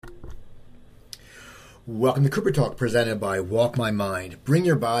Welcome to Cooper Talk, presented by Walk My Mind. Bring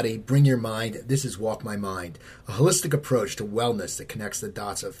your body, bring your mind. This is Walk My Mind, a holistic approach to wellness that connects the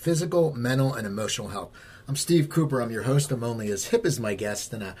dots of physical, mental, and emotional health. I'm Steve Cooper. I'm your host. I'm only as hip as my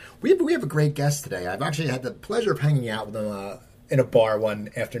guest, and we have a great guest today. I've actually had the pleasure of hanging out with him in a bar one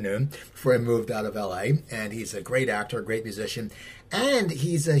afternoon before I moved out of LA, and he's a great actor, a great musician, and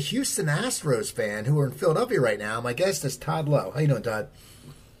he's a Houston Astros fan who are in Philadelphia right now. My guest is Todd Lowe. How you doing, Todd?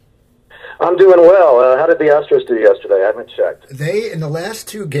 I'm doing well. How did the Astros do yesterday? I haven't checked. They, in the last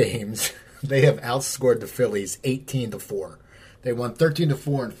two games, they have outscored the Phillies 18-4. They won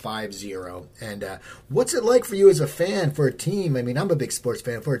 13-4 and 5-0. And what's it like for you as a fan for a team? I mean, I'm a big sports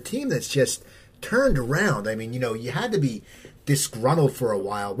fan. For a team that's just turned around, I mean, you know, you had to be disgruntled for a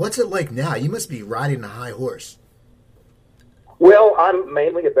while. What's it like now? You must be riding a high horse. Well, I'm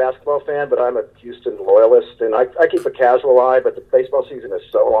mainly a basketball fan, but I'm a Houston loyalist, and I keep a casual eye, but the baseball season is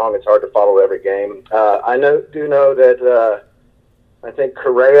so long, it's hard to follow every game. I do know that I think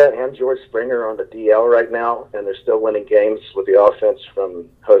Correa and George Springer are on the DL right now, and they're still winning games with the offense from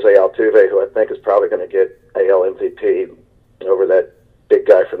Jose Altuve, who I think is probably going to get AL MVP over that big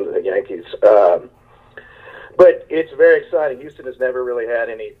guy from the Yankees. But it's very exciting. Houston has never really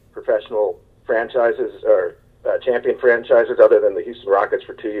had any professional franchises or champion franchises other than the Houston Rockets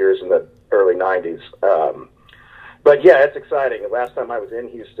for 2 years in the early 90s. But yeah, it's exciting. Last time I was in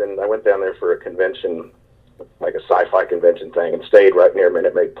Houston, I went down there for a convention, like a sci-fi convention thing, and stayed right near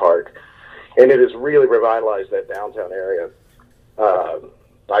Minute Maid Park. And it has really revitalized that downtown area.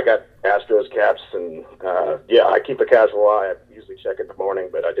 I got Astros caps, and yeah, I keep a casual eye. I usually check it in the morning,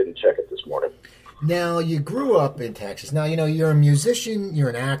 but I didn't check it this morning. Now, you grew up in Texas. Now, you know, you're a musician, you're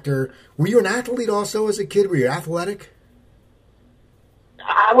an actor. Were you an athlete also as a kid? Were you athletic?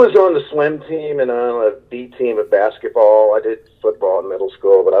 I was on the swim team and on a B team of basketball. I did football in middle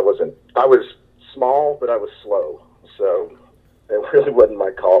school, but I was small, but I was slow. So it really wasn't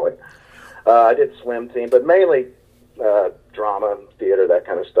my calling. I did swim team, but mainly drama, theater, that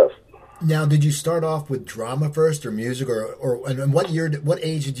kind of stuff. Now, did you start off with drama first, or music, or and what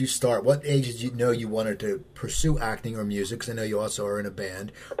age did you start? What age did you know you wanted to pursue acting or music? Because I know you also are in a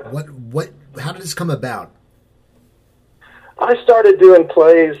band. How did this come about? I started doing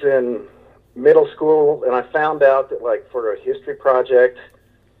plays in middle school, and I found out that, like, for a history project,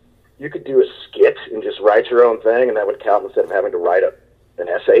 you could do a skit and just write your own thing, and that would count instead of having to write an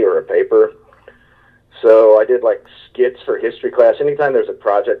essay or a paper. So I did like skits for history class. Anytime there's a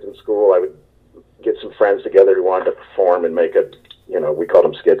project in school, I would get some friends together who wanted to perform and make we called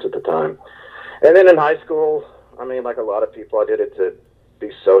them skits at the time. And then in high school, I mean, like a lot of people, I did it to be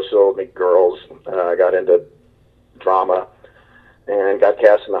social, meet girls. I got into drama and got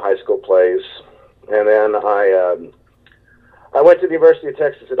cast in the high school plays. And then I went to the University of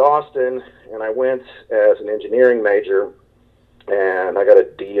Texas at Austin, and I went as an engineering major. And I got a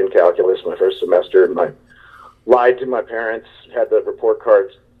D in calculus my first semester. And I lied to my parents, had the report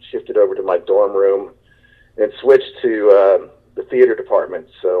cards shifted over to my dorm room, and switched to the theater department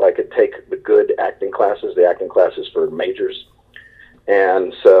so I could take the good acting classes, the acting classes for majors.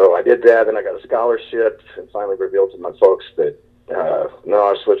 And so I did that, and I got a scholarship, and finally revealed to my folks that, no,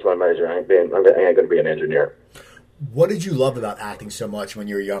 I switched my major. I ain't going to be an engineer. What did you love about acting so much when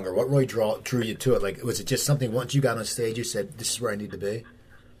you were younger? What really drew you to it? Like, was it just something once you got on stage, you said, "This is where I need to be"?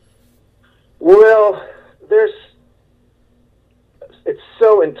 Well, it's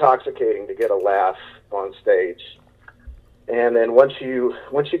so intoxicating to get a laugh on stage, and then once you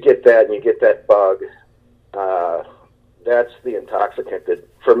get that and you get that bug, that's the intoxicant that,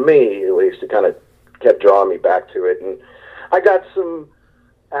 for me at least, it kind of kept drawing me back to it. And I got some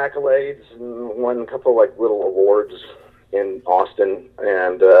accolades and won a couple like little awards in Austin,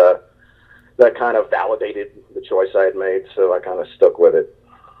 and that kind of validated the choice I had made, so I kind of stuck with it.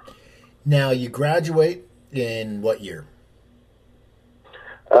 Now, you graduate in what year?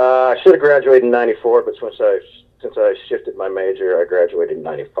 I should have graduated in 94, but since I shifted my major, I graduated in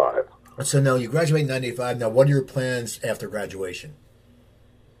 95. So now you graduate in 95. Now, what are your plans after graduation?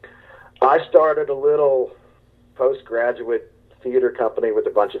 I started a little postgraduate theater company with a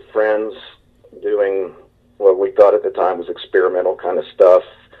bunch of friends doing what we thought at the time was experimental kind of stuff.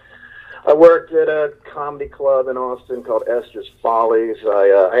 I worked at a comedy club in Austin called Esther's Follies.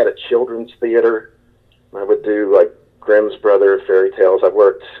 I had a children's theater. I would do like Grimm's Brother fairy tales. I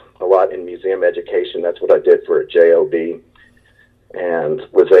worked a lot in museum education. That's what I did for a JOB, and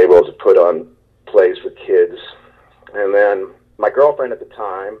was able to put on plays for kids. And then my girlfriend at the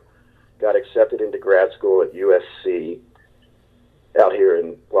time got accepted into grad school at USC out here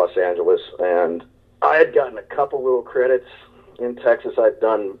in Los Angeles, and I had gotten a couple little credits in Texas. I'd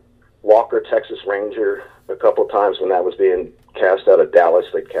done Walker, Texas Ranger a couple times when that was being cast out of Dallas.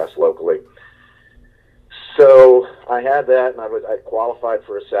 They'd cast locally. So I had that, and I qualified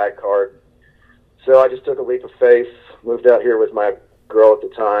for a SAG card. So I just took a leap of faith, moved out here with my girl at the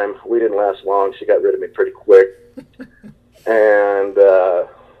time. We didn't last long. She got rid of me pretty quick. And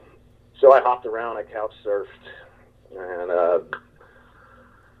so I hopped around. I couch surfed. And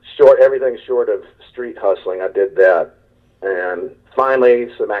everything short of street hustling, I did that. And finally,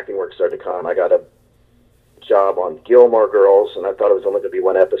 some acting work started to come. I got a job on Gilmore Girls, and I thought it was only going to be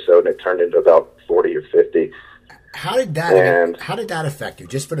one episode, and it turned into about 40 or 50. How did that affect you?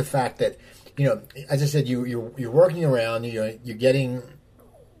 Just for the fact that, as I said, you're working around, you're getting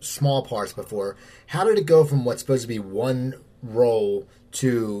small parts before. How did it go from what's supposed to be one role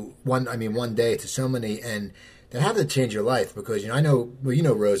to one day to so many, and that had to change your life? Because I know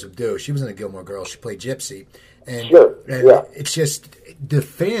Rose Abdoo. She was in the Gilmore Girls. She played Gypsy. And, sure. Yeah. It's just the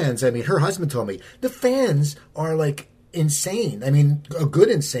fans. I mean, her husband told me the fans are like insane. I mean, a good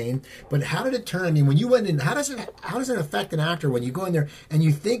insane. But how did it turn? I mean, when you went in, how does it affect an actor when you go in there and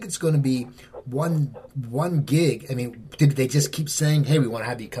you think it's going to be one gig? I mean, did they just keep saying, "Hey, we want to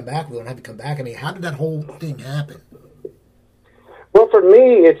have you come back. We want to have you come back"? I mean, how did that whole thing happen? Well, for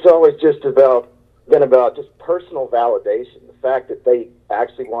me, it's always been about just personal validation. The fact that they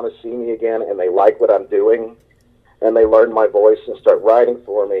actually want to see me again and they like what I'm doing and they learn my voice and start writing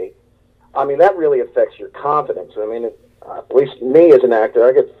for me. I mean, that really affects your confidence. I mean, at least me as an actor,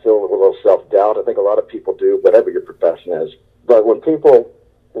 I get to feel a little self-doubt. I think a lot of people do, whatever your profession is. But when people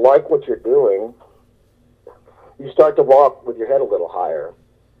like what you're doing, you start to walk with your head a little higher,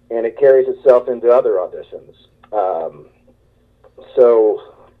 and it carries itself into other auditions. So,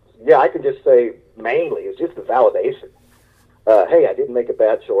 yeah, I can just say mainly it's just the validation. Hey, I didn't make a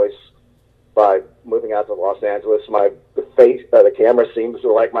bad choice by moving out to Los Angeles. The camera seems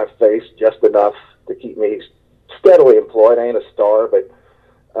to like my face just enough to keep me steadily employed. I ain't a star, but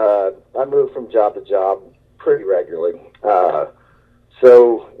I move from job to job pretty regularly.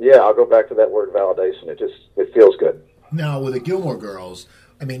 So, yeah, I'll go back to that word validation. It feels good. Now, with the Gilmore Girls,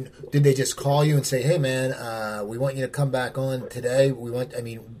 I mean, did they just call you and say, "Hey, man, we want you to come back on today"?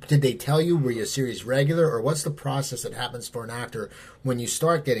 Did they tell you, were you a series regular, or what's the process that happens for an actor when you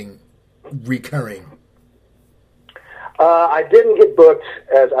start getting recurring? I didn't get booked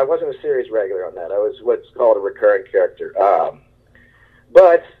I wasn't a series regular on that. I was what's called a recurring character.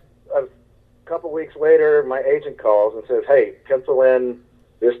 But a couple weeks later, my agent calls and says, "Hey, pencil in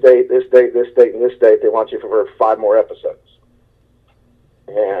this date, this date, this date, and this date. They want you for 5 more episodes."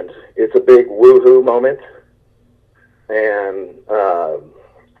 And it's a big woohoo moment. And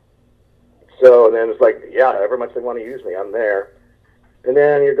so then it's like, yeah, however much they want to use me, I'm there. And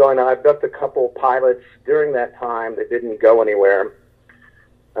then you're going, I've booked a couple pilots during that time that didn't go anywhere.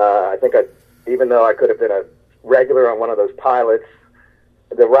 I think even though I could have been a regular on one of those pilots,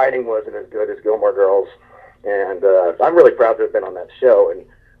 the writing wasn't as good as Gilmore Girls. And I'm really proud to have been on that show. And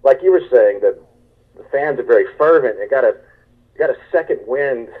like you were saying, the fans are very fervent. They got a second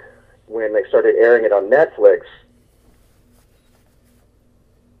wind when they started airing it on Netflix.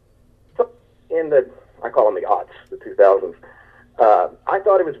 I call them the aughts, the 2000s. I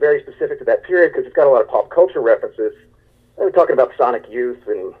thought it was very specific to that period because it's got a lot of pop culture references. They were talking about Sonic Youth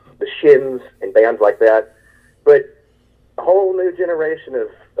and the Shins and bands like that. But a whole new generation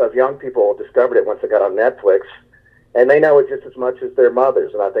of young people discovered it once it got on Netflix. And they know it just as much as their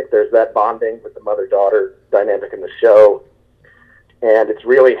mothers. And I think there's that bonding with the mother-daughter dynamic in the show. And it's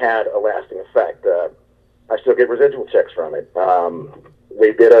really had a lasting effect. I still get residual checks from it.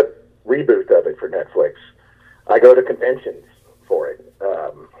 We did a reboot of it for Netflix. I go to conventions for it.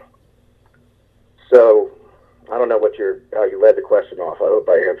 So I don't know how you led the question off. I hope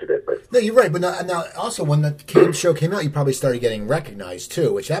I answered it. But no, you're right. But now also when the show came out, you probably started getting recognized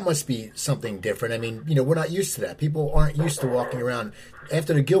too, which that must be something different. I mean, we're not used to that. People aren't used to walking around.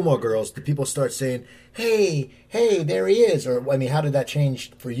 After the Gilmore Girls, the people start saying, hey, there he is. Or, I mean, how did that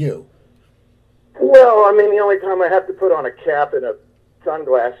change for you? Well, I mean, the only time I have to put on a cap and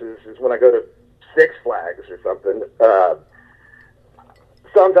sunglasses is when I go to Six Flags or something.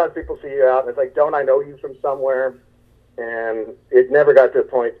 Sometimes people see you out and it's like, don't I know you from somewhere? And it never got to a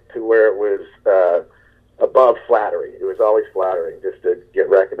point to where it was above flattery. It was always flattering just to get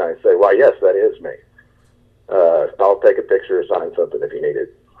recognized, say, why, yes, that is me. I'll take a picture or sign something if you need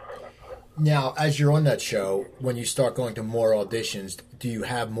it. Now, as you're on that show, when you start going to more auditions, do you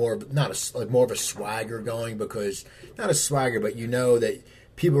have more of a swagger going? Because, not a swagger, but you know that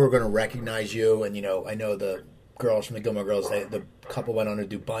people are going to recognize you. And, I know the girls from the Gilmore Girls, the couple went on to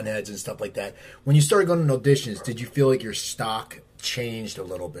do Bunheads and stuff like that. When you started going to auditions, did you feel like your stock changed a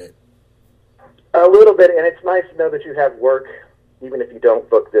little bit? A little bit, and it's nice to know that you have work, even if you don't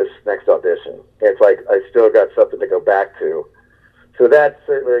book this next audition. It's like I still got something to go back to. So that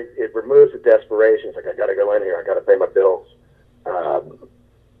certainly, it removes the desperation. It's like, I got to go in here. I got to pay my bills.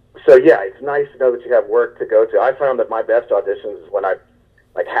 So yeah, it's nice to know that you have work to go to. I found that my best auditions is when I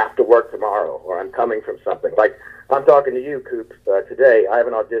like have to work tomorrow, or I'm coming from something. Like I'm talking to you, Coop, today. I have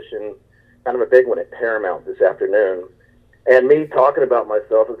an audition, kind of a big one at Paramount this afternoon. And me talking about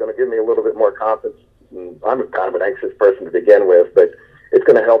myself is going to give me a little bit more confidence. I'm kind of an anxious person to begin with, but it's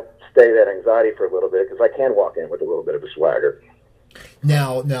going to help stay that anxiety for a little bit because I can walk in with a little bit of a swagger.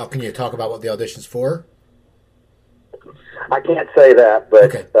 Now, can you talk about what the audition's for? I can't say that, but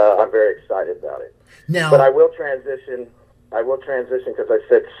okay. I'm very excited about it. Now, but I will transition because I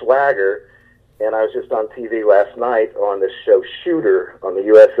said swagger, and I was just on TV last night on this show Shooter on the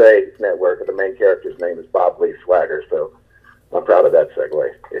USA Network, and the main character's name is Bob Lee Swagger, so I'm proud of that segue.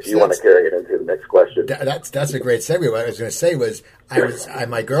 If you want to carry it into the next question. That's a great segue. What I was going to say was,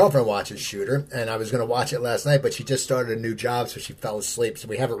 my girlfriend watches Shooter, and I was going to watch it last night, but she just started a new job, so she fell asleep, so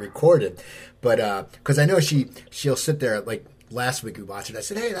we haven't recorded. But because I know she'll sit there, like last week we watched it, I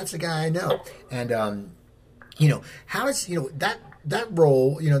said, hey, that's the guy I know. And, how is, that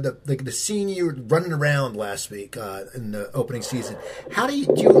role, the scene you were running around last week in the opening season, how do you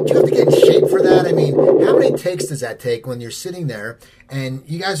have to get in shape for that? I mean, how many takes does that take when you're sitting there and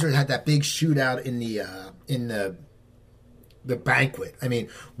you guys had that big shootout in the banquet? I mean,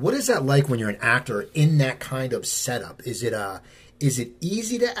 what is that like when you're an actor in that kind of setup? Is it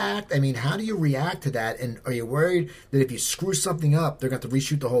easy to act? I mean, how do you react to that? And are you worried that if you screw something up, they're going to have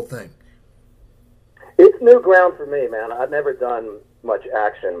to reshoot the whole thing? It's new ground for me, man. I've never done much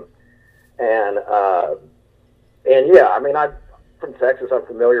action, and yeah, I mean, I'm from Texas. I'm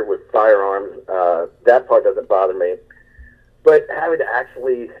familiar with firearms. That part doesn't bother me, but having to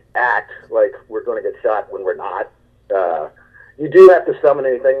actually act like we're going to get shot when we're not, you do have to summon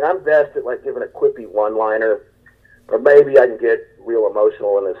anything. I'm best at like giving a quippy one-liner, or maybe I can get real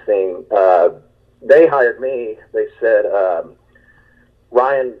emotional in this scene. They hired me. They said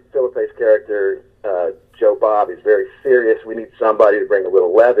Ryan Phillippe's character. Joe Bob is very serious. We need somebody to bring a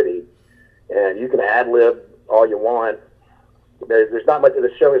little levity, and you can ad-lib all you want. There's not much. The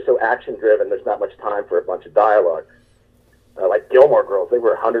show is so action-driven. There's not much time for a bunch of dialogue. Like Gilmore Girls, they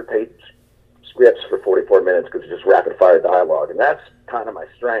were 100-page scripts for 44 minutes because it's just rapid-fire dialogue, and that's kind of my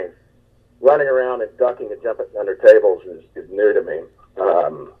strength. Running around and ducking and jumping under tables is new to me.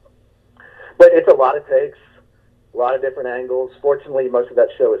 But it's a lot of takes, a lot of different angles. Fortunately, most of that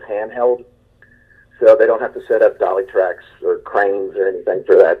show is handheld. So they don't have to set up dolly tracks or cranes or anything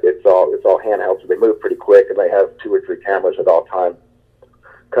for that. It's all handheld, so they move pretty quick, and they have 2 or 3 cameras at all time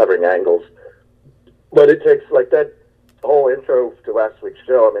covering angles. But it takes, like, that whole intro to last week's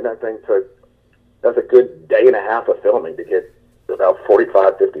show, I mean, that's a good day and a half of filming to get about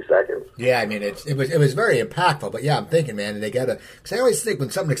 45, 50 seconds. Yeah, I mean, it was very impactful, but yeah, I'm thinking, man, they got to, because I always think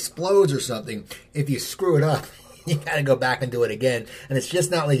when something explodes or something, if you screw it up, you got to go back and do it again. And it's just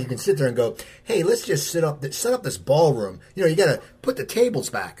not like you can sit there and go, hey, let's just set up this ballroom. You got to put the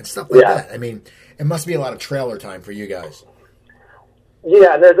tables back and stuff like that. I mean, it must be a lot of trailer time for you guys.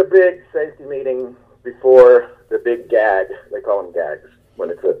 Yeah, and there's a big safety meeting before the big gag. They call them gags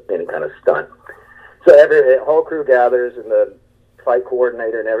when it's any kind of stunt. So the whole crew gathers, and the fight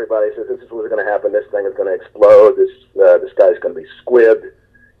coordinator and everybody says, this is what's going to happen. This thing is going to explode. This guy's going to be squibbed.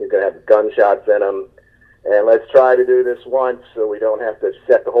 He's going to have gunshots in him. And let's try to do this once so we don't have to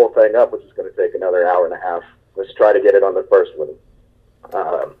set the whole thing up, which is going to take another hour and a half. Let's try to get it on the first one.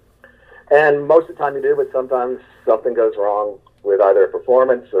 And most of the time you do, but sometimes something goes wrong with either a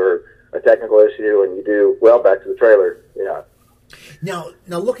performance or a technical issue, and you do, well, back to the trailer. Yeah. Now,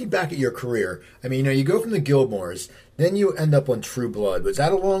 looking back at your career, I mean, you go from the Gilmores, then you end up on True Blood. Was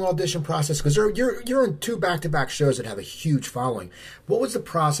that a long audition process? Because you're in 2 back-to-back shows that have a huge following. What was the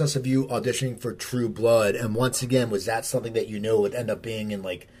process of you auditioning for True Blood? And once again, was that something that would end up being in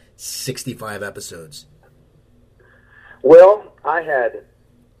like 65 episodes? Well, I had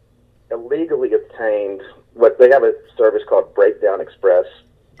illegally obtained what they have a service called Breakdown Express,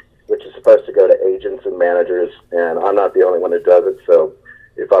 which is supposed to go to agents and managers, and I'm not the only one who does it, so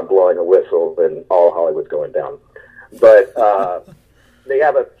if I'm blowing a whistle, then all Hollywood's going down. But they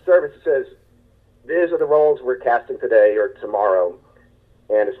have a service that says, these are the roles we're casting today or tomorrow,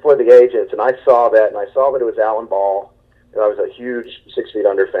 and it's for the agents, and I saw that, and I saw that it was Alan Ball, and I was a huge 6 Feet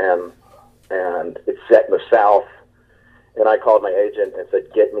Under fan, and it's set in the South, and I called my agent and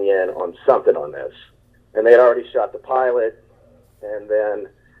said, get me in on something on this. And they had already shot the pilot, and then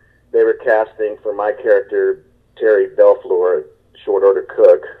they were casting for my character, Terry Belfleur, short order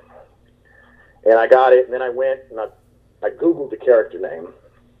cook. And I got it, and then I went and I Googled the character name,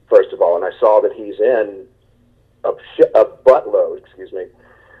 first of all, and I saw that he's in a buttload,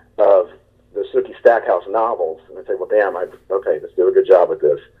 of the Sookie Stackhouse novels. And I said, well, damn, okay, let's do a good job with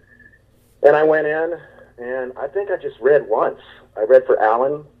this. And I went in, and I think I just read once. I read for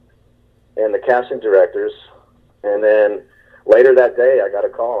Alan and the casting directors, and then later that day I got a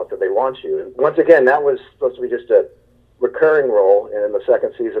call and said, they want you. And once again, that was supposed to be just a recurring role, and in the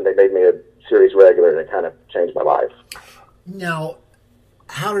second season they made me a series regular, and it kind of changed my life. Now,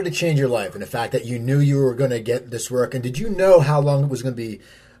 how did it change your life, and the fact that you knew you were going to get this work, and did you know how long it was going to be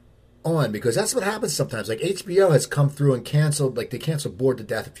on? Because that's what happens sometimes. Like HBO has come through and canceled, like they canceled Bored to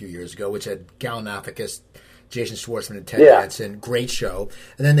Death a few years ago, which had Galifianakis, Jason Schwartzman, and Ted Danson. Great show.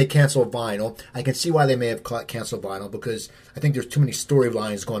 And then they canceled Vinyl. I can see why they may have canceled Vinyl, because I think there's too many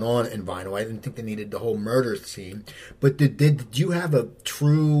storylines going on in Vinyl. I didn't think they needed the whole murder scene. But did you have a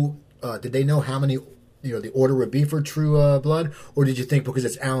true? Did they know how many? The order would be for True Blood, or did you think because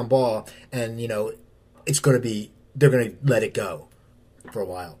it's Alan Ball and it's going to be, they're going to let it go for a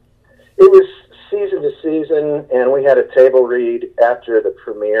while? It was season to season, and we had a table read after the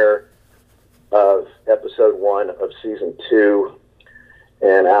premiere of episode 1 of season 2,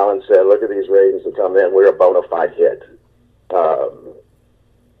 and Alan said, look at these ratings that come in, we're a bona fide hit.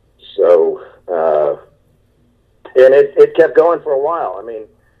 And it kept going for a while. I mean,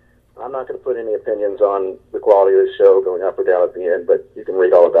 I'm not going to put any opinions on the quality of the show going up or down at the end, but you can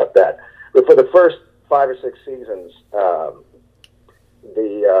read all about that. But for the first 5 or 6 seasons,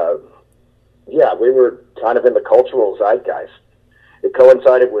 we were kind of in the cultural zeitgeist. It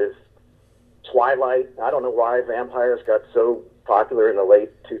coincided with Twilight. I don't know why vampires got so popular in the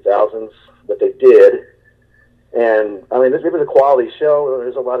late 2000s, but they did. And, I mean, it was a quality show. There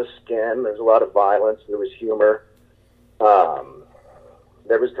was a lot of skin. There was a lot of violence. There was humor.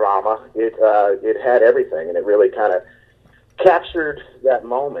 There was drama. It had everything, and it really kind of captured that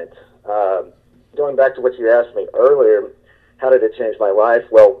moment. Going back to what you asked me earlier, how did it change my life?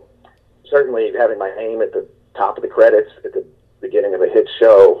 Well, certainly having my name at the top of the credits at the beginning of a hit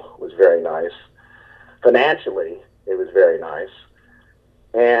show was very nice. Financially, it was very nice.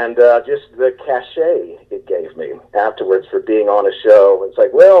 And just the cachet it gave me afterwards for being on a show. It's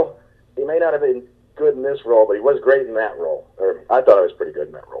like, well, he may not have been good in this role, but he was great in that role. Or I thought I was pretty good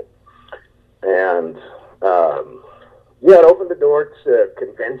in that role. And, it opened the door to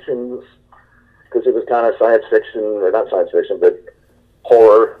conventions, because it was kind of science fiction, or not science fiction, but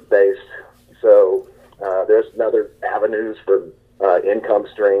horror-based. So there's other avenues for income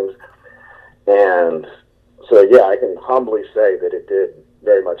streams. And so, I can humbly say that it did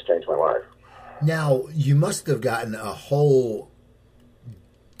very much change my life. Now, you must have gotten a whole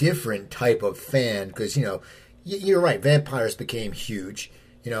different type of fan, because, you're right, vampires became huge.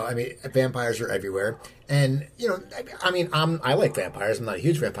 Vampires are everywhere. And, I like vampires. I'm not a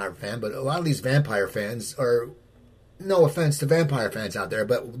huge vampire fan, but a lot of these vampire fans are, no offense to vampire fans out there,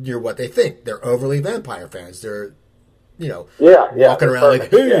 but you're what they think. They're overly vampire fans. They're, walking around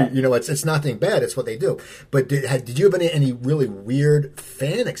like, hey, it's nothing bad. It's what they do. But did you have any really weird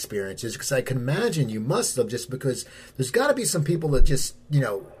fan experiences? Because I can imagine you must have, just because there's got to be some people that just,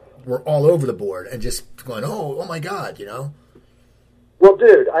 were all over the board and just going, oh my God, Well,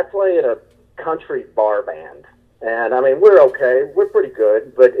 dude, I play in a country bar band, and we're okay. We're pretty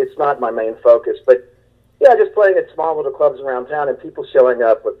good, but it's not my main focus. But just playing at small little clubs around town and people showing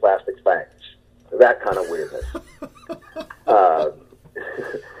up with plastic fangs, that kind of weirdness.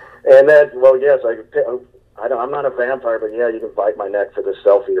 And then, well, yes, I'm not a vampire, but you can bite my neck for the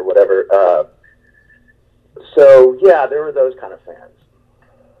selfie or whatever. There were those kind of fans.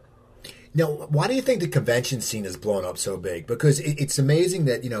 Now, why do you think the convention scene has blown up so big? Because it's amazing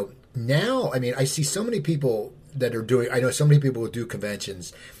that, now, I see so many people that are doing, I know so many people who do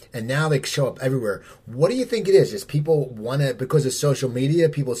conventions, and now they show up everywhere. What do you think it is? Just people want to, because of social media,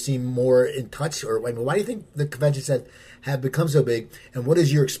 people seem more in touch? Or why do you think the conventions have become so big? And what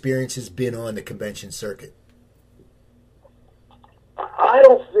has your experiences been on the convention circuit? I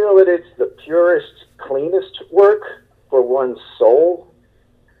don't feel that it's the purest, cleanest work for one's soul.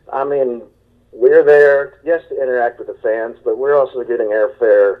 We're there, yes, to interact with the fans, but we're also getting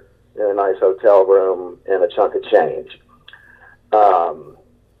airfare in a nice hotel room and a chunk of change.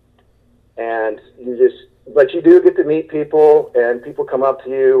 But you do get to meet people, and people come up to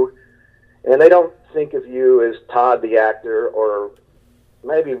you, and they don't think of you as Todd the actor, or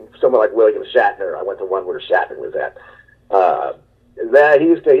maybe someone like William Shatner. I went to one where Shatner was at.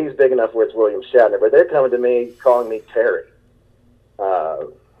 He's big enough where it's William Shatner, but they're coming to me, calling me Terry.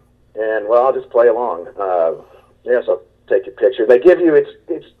 And I'll just play along. Yes, I'll take your picture. They give you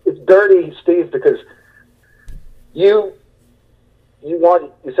it's dirty, Steve, because you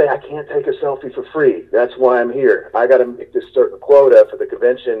say, I can't take a selfie for free. That's why I'm here. I got to make this certain quota for the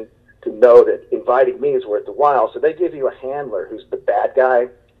convention to know that inviting me is worth the while. So they give you a handler who's the bad guy.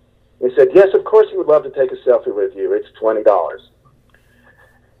 They said, yes, of course he would love to take a selfie with you. It's $20.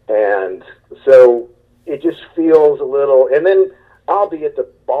 And so it just feels a little, and then I'll be at the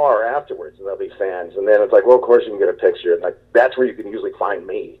bar afterwards and there'll be fans. And then it's like, well, of course you can get a picture. And like, that's where you can usually find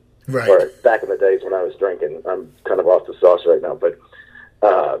me. Right. Or back in the days when I was drinking, I'm kind of off the sauce right now, but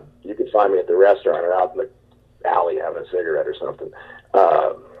you could find me at the restaurant or out in the alley having a cigarette or something.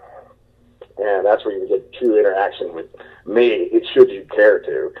 And that's where you can get true interaction with me, it should you care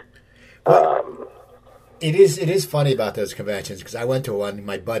to. It is funny about those conventions because I went to one,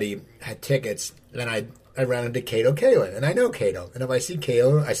 my buddy had tickets, and I ran into Cato Kalin, and I know Cato. And if I see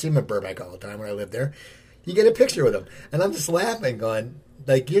Cato, I see him in Burbank all the time when I live there, you get a picture with him. And I'm just laughing going,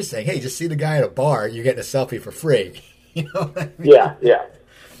 like you're saying, hey, just see the guy at a bar, you're getting a selfie for free. You know what I mean?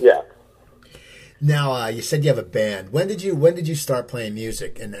 Yeah. Now, you said you have a band. When did you start playing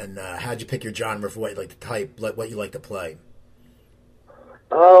music, and how did you pick your genre for what you like to type, what you like to play?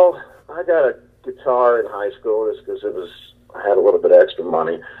 Oh, I got a guitar in high school just because I had a little bit of extra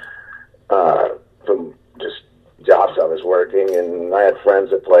money from just jobs I was working, and I had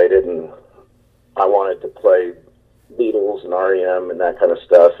friends that played it, and I wanted to play Beatles and REM and that kind of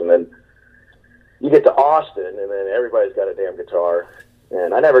stuff. And then you get to Austin, and then everybody's got a damn guitar,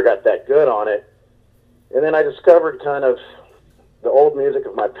 and I never got that good on it. And then I discovered kind of the old music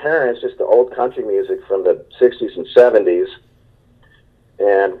of my parents, just the old country music from the 60s and 70s,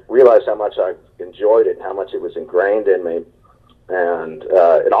 and realized how much I enjoyed it and how much it was ingrained in me. And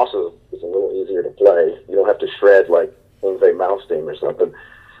it also is a little easier to play. You don't have to shred like Yngwie Malmsteen or something.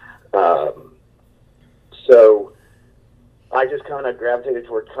 So I just kind of gravitated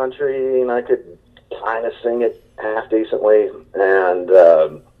toward country, and I could kind of sing it half decently. And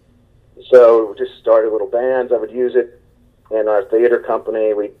so just started little bands. I would use it in our theater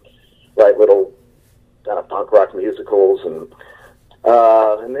company. We'd write little kind of punk rock musicals, and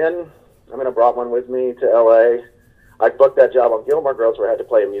then I brought one with me to L.A. I booked that job on Gilmore Girls where I had to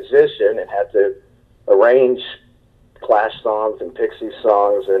play a musician and had to arrange Clash songs and Pixies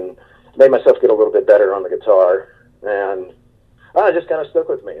songs, and made myself get a little bit better on the guitar. And it just kind of stuck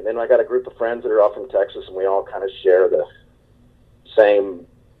with me. And then I got a group of friends that are all from Texas, and we all kind of share the same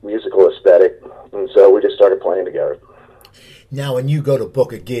musical aesthetic. And so we just started playing together. Now, when you go to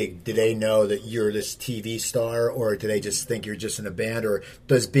book a gig, do they know that you're this TV star, or do they just think you're just in a band? Or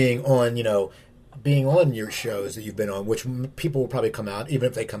does being on your shows that you've been on, which people will probably come out, even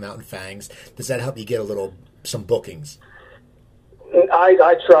if they come out in fangs, does that help you get some bookings?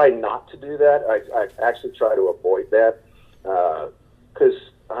 I try not to do that. I actually try to avoid that because,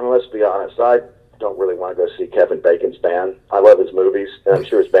 let's be honest, I don't really want to go see Kevin Bacon's band. I love his movies, and I'm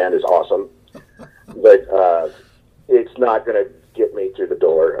sure his band is awesome, but it's not going to get me through the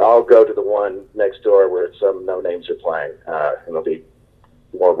door. I'll go to the one next door where some no-names are playing, and there'll be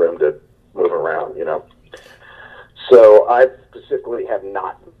more room to move around, you know. So I specifically have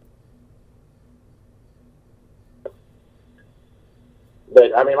not.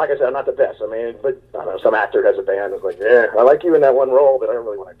 But, like I said, I'm not the best. But I don't know, some actor has a band that's like, yeah, I like you in that one role, but I don't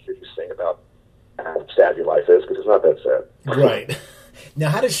really want to hear you sing about how sad your life is, because it's not that sad. Right. Now,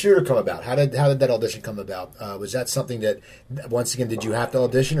 how did Shooter come about? How did that audition come about? Was that something that, once again, did you have to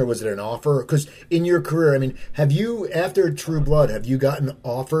audition, or was it an offer? Because in your career, have you, after True Blood, have you gotten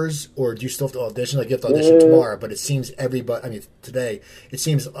offers, or do you still have to audition? Like, you have to audition tomorrow, but it seems today, it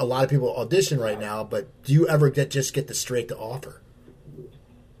seems a lot of people audition right now, but do you ever get the straight to offer?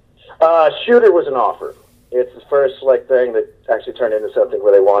 Shooter was an offer. It's the first thing that actually turned into something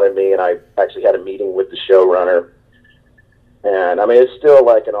where they wanted me, and I actually had a meeting with the showrunner. And it's still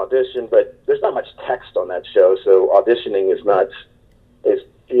like an audition, but there's not much text on that show, so auditioning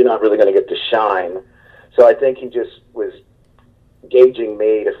you're not really going to get to shine. So I think he just was gauging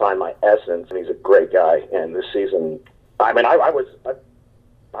me to find my essence, and he's a great guy. And this season, I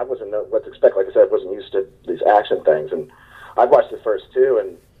wasn't know what to expect. Like I said, I wasn't used to these action things, and I watched the first two,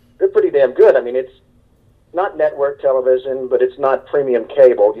 and they're pretty damn good. It's not network television, but it's not premium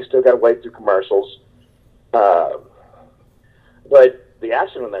cable. You still got to wait through commercials. But the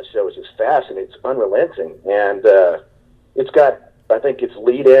action on that show is just fast, and it's unrelenting. And it's got, I think its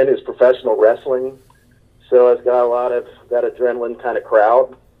lead-in is professional wrestling. So it's got a lot of that adrenaline kind of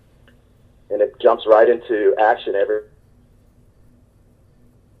crowd. And it jumps right into action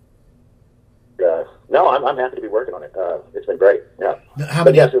No, I'm happy to be working on it. It's been great. Yeah.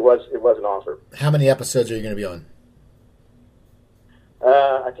 Yes, it was an offer. How many episodes are you going to be on?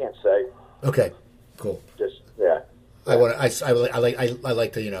 I can't say. Okay, cool. Just yeah. I want to. I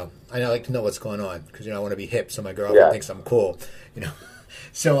like to I like to know what's going on because I want to be hip so my girlfriend Yeah. thinks I'm cool.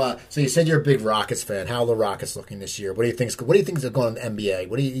 So you said you're a big Rockets fan. How are the Rockets looking this year? What do you think? What do you think is going on in the NBA?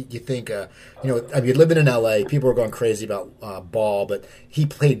 What do you think? I mean, living in LA, people are going crazy about Ball, but he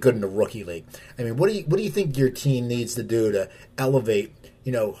played good in the rookie league. I mean, what do you think your team needs to do to elevate?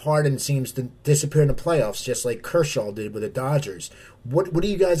 Harden seems to disappear in the playoffs, just like Kershaw did with the Dodgers. What are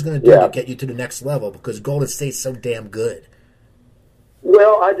you guys going to do to get you to the next level? Because Golden State's so damn good.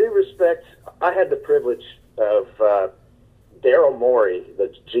 Well, I do respect. I had the privilege of Daryl Morey,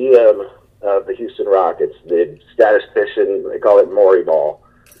 the GM of the Houston Rockets, the statistician. They call it Morey Ball.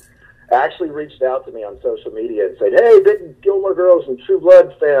 Actually reached out to me on social media and said, "Hey, big Gilmore Girls and True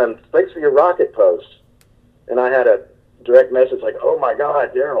Blood fan, thanks for your Rocket post." And I had a direct message like, "Oh my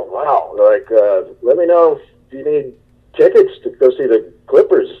God, Daryl, wow! Like, let me know if you need tickets to go see the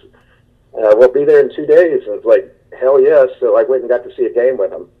Clippers. We'll be there in 2 days." And it's like, hell yes! So I went and got to see a game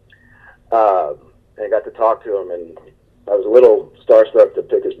with him, and got to talk to him. And I was a little starstruck to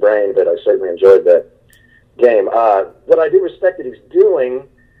pick his brain, but I certainly enjoyed that game. What I do respect that he's doing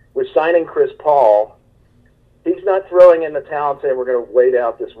with signing Chris Paul, he's not throwing in the towel and saying we're going to wait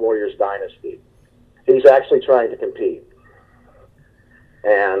out this Warriors dynasty. He's actually trying to compete.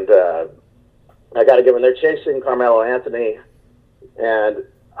 And I got to give him, they're chasing Carmelo Anthony, and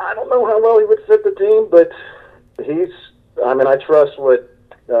I don't know how well he would fit the team, but I trust what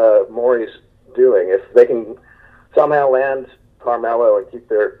Morey's doing. If they can somehow land Carmelo and keep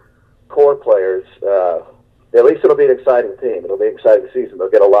their core players, at least it'll be an exciting team. It'll be an exciting season. They'll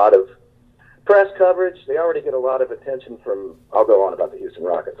get a lot of press coverage. They already get a lot of attention from, I'll go on about the Houston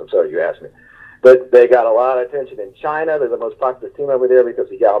Rockets. I'm sorry you asked me. But they got a lot of attention in China. They're the most popular team over there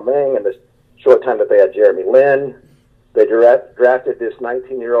because of Yao Ming and the short time that they had Jeremy Lin. They drafted this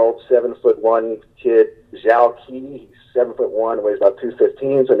 19-year-old, 7'1" kid, Zhao Qi. He's 7'1", weighs about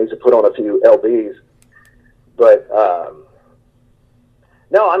 215, so needs to put on a few lbs. But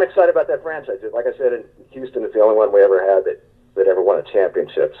no, I'm excited about that franchise. Like I said, in Houston, it's the only one we ever had that ever won a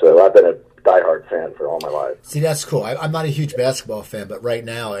championship. So I've been a diehard fan for all my life. See, that's cool. I'm not a huge basketball fan, but right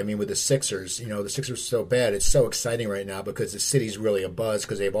now, I mean, with the Sixers, the Sixers are so bad. It's so exciting right now because the city's really abuzz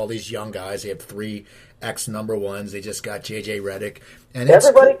because they have all these young guys. They have 3 ex-number ones. They just got J.J. Redick. And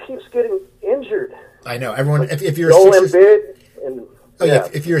everybody keeps getting injured. I know. Everyone, if you're Joel a Sixers... Embiid and...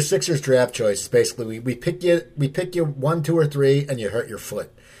 If you're a Sixers draft choice, it's basically we pick you 1, 2, or 3, and you hurt your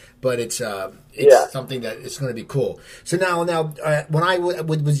foot. But it's something that it's going to be cool. So now, when I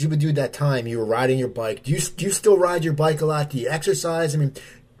would you do at that time, you were riding your bike. Do you still ride your bike a lot? Do you exercise? I mean,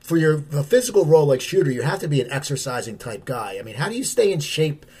 for a physical role like shooter, you have to be an exercising type guy. I mean, how do you stay in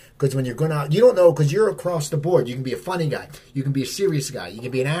shape? Because when you're going out, you don't know because you're across the board. You can be a funny guy. You can be a serious guy. You can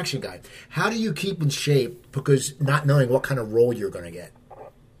be an action guy. How do you keep in shape because not knowing what kind of role you're going to get?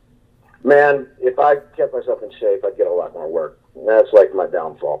 Man, if I kept myself in shape, I'd get a lot more work. That's like my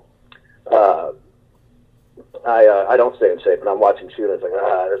downfall. I don't stay in shape, and I'm watching shooting. It's like,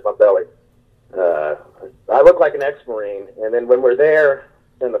 there's my belly. I look like an ex-Marine, and then when we're there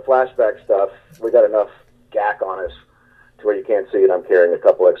in the flashback stuff, we got enough gack on us to where you can't see it. I'm carrying a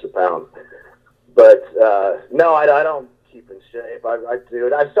couple extra pounds. But no, I don't keep in shape. I do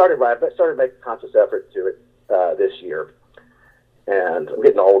it. I started making a conscious effort to it this year, and I'm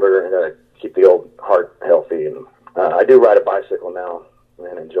getting older, and I got to keep the old heart healthy. And I do ride a bicycle now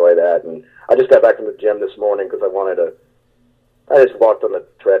and enjoy that. And I just got back from the gym this morning because I just walked on the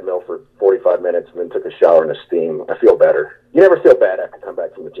treadmill for 45 minutes and then took a shower and a steam. I feel better. You never feel bad after you come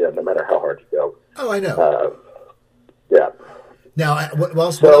back from the gym, no matter how hard you go. Oh, I know. Yeah. Now, what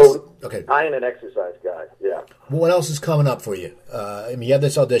else? Okay. I ain't an exercise guy. Yeah. What else is coming up for you? I mean, you have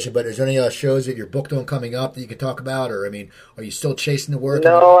this audition, but is there any shows that you're booked on coming up that you can talk about? Or, I mean, are you still chasing the work?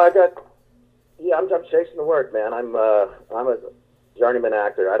 No, I'm chasing the work, man. I'm a journeyman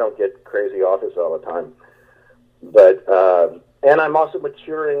actor. I don't get crazy offers all the time. But, and I'm also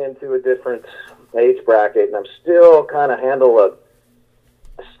maturing into a different age bracket, and I'm still kind of I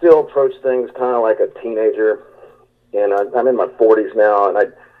still approach things kind of like a teenager. And I'm in my 40s now,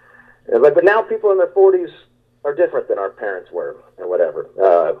 but now people in their 40s are different than our parents were, or whatever.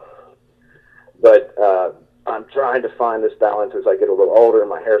 But I'm trying to find this balance as I get a little older and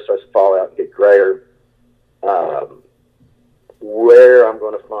my hair starts to fall out and get grayer. Where I'm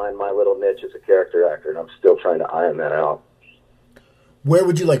going to find my little niche as a character actor, and I'm still trying to iron that out. What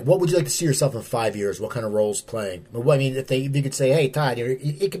would you like to see yourself in 5 years? What kind of roles playing? I mean, if you could say, "Hey, Todd,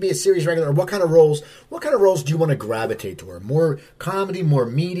 it could be a series regular," or what kind of roles do you want to gravitate toward? More comedy, more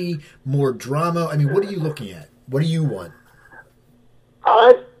meaty, more drama? I mean, what are you looking at? What do you want?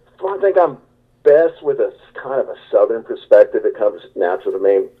 I think I'm best with a kind of a Southern perspective. It comes natural to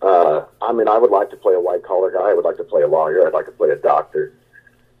me. I mean, I would like to play a white-collar guy. I would like to play a lawyer. I'd like to play a doctor.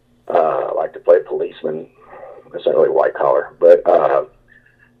 I'd like to play a policeman. It's not really white-collar. But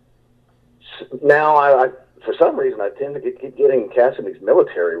now, I for some reason, I tend to keep getting cast in these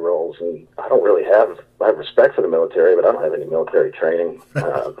military roles, and I don't really have – I have respect for the military, but I don't have any military training. They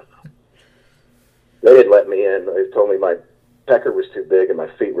didn't let me in. They told me my pecker was too big and my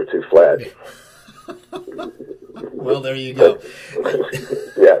feet were too flat. Well, there you go.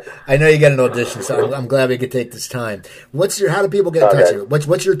 Yeah, I know you got an audition, so I'm glad we could take this time. How do people get in touch with you?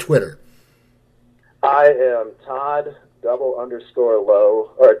 What's your Twitter? I am Todd_Lowe,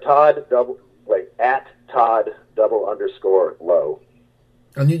 or at Todd_Lowe.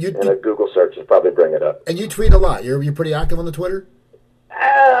 And a Google search will probably bring it up. And you tweet a lot. You're pretty active on the Twitter?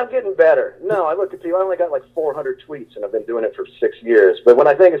 I'm getting better. No, I look at people. I only got like 400 tweets, and I've been doing it for 6 years. But when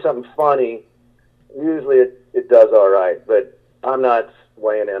I think of something funny, usually it does all right. But I'm not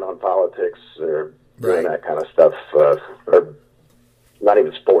weighing in on politics or doing that kind of stuff, or not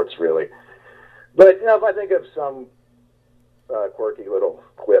even sports, really. But, if I think of some quirky little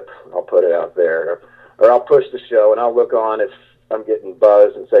quip, I'll put it out there. Or I'll push the show, and I'll look on if I'm getting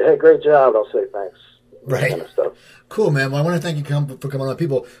buzzed and say, hey, great job. And I'll say thanks. Right. Kind of stuff. Cool, man. Well, I want to thank you for coming on.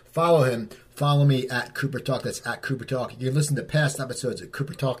 People, follow him. Follow me at Cooper Talk. That's at Cooper Talk. You can listen to past episodes at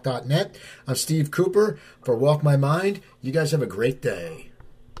coopertalk.net. I'm Steve Cooper for Walk My Mind. You guys have a great day.